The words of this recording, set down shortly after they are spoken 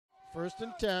First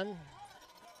and 10.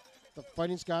 The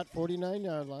Fighting Scott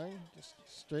 49-yard line. Just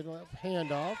straight up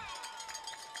handoff.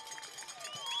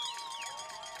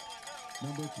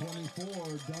 Number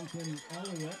 24, Duncan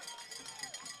Elliott.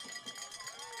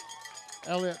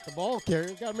 Elliott, the ball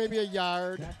carrier, got maybe a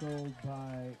yard. Tackled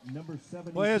by number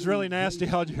 7. Boy, it's really nasty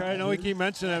out here. I know we keep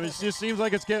mentioning it. It just seems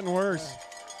like it's getting worse.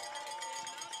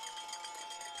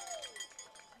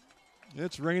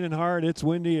 It's raining hard. It's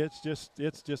windy. It's just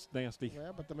nasty.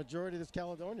 Yeah, but the majority of this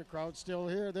Caledonia crowd's still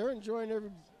here. They're enjoying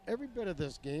every bit of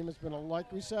this game. It's been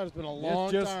like we said, it's been a long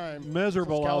it's just time.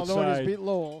 miserable since Caledonia's outside. beat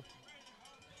Lowell.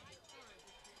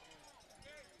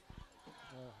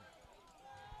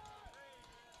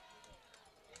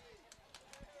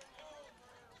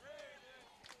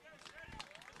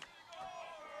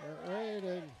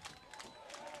 Rated.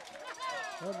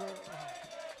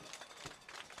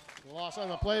 Loss on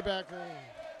the playback.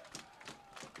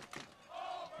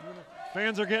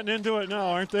 Fans are getting into it now,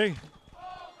 aren't they?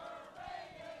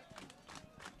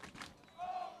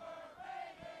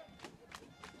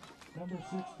 Number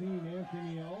 16,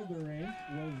 Anthony Alderink,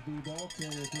 was the ball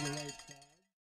carrier to the right side.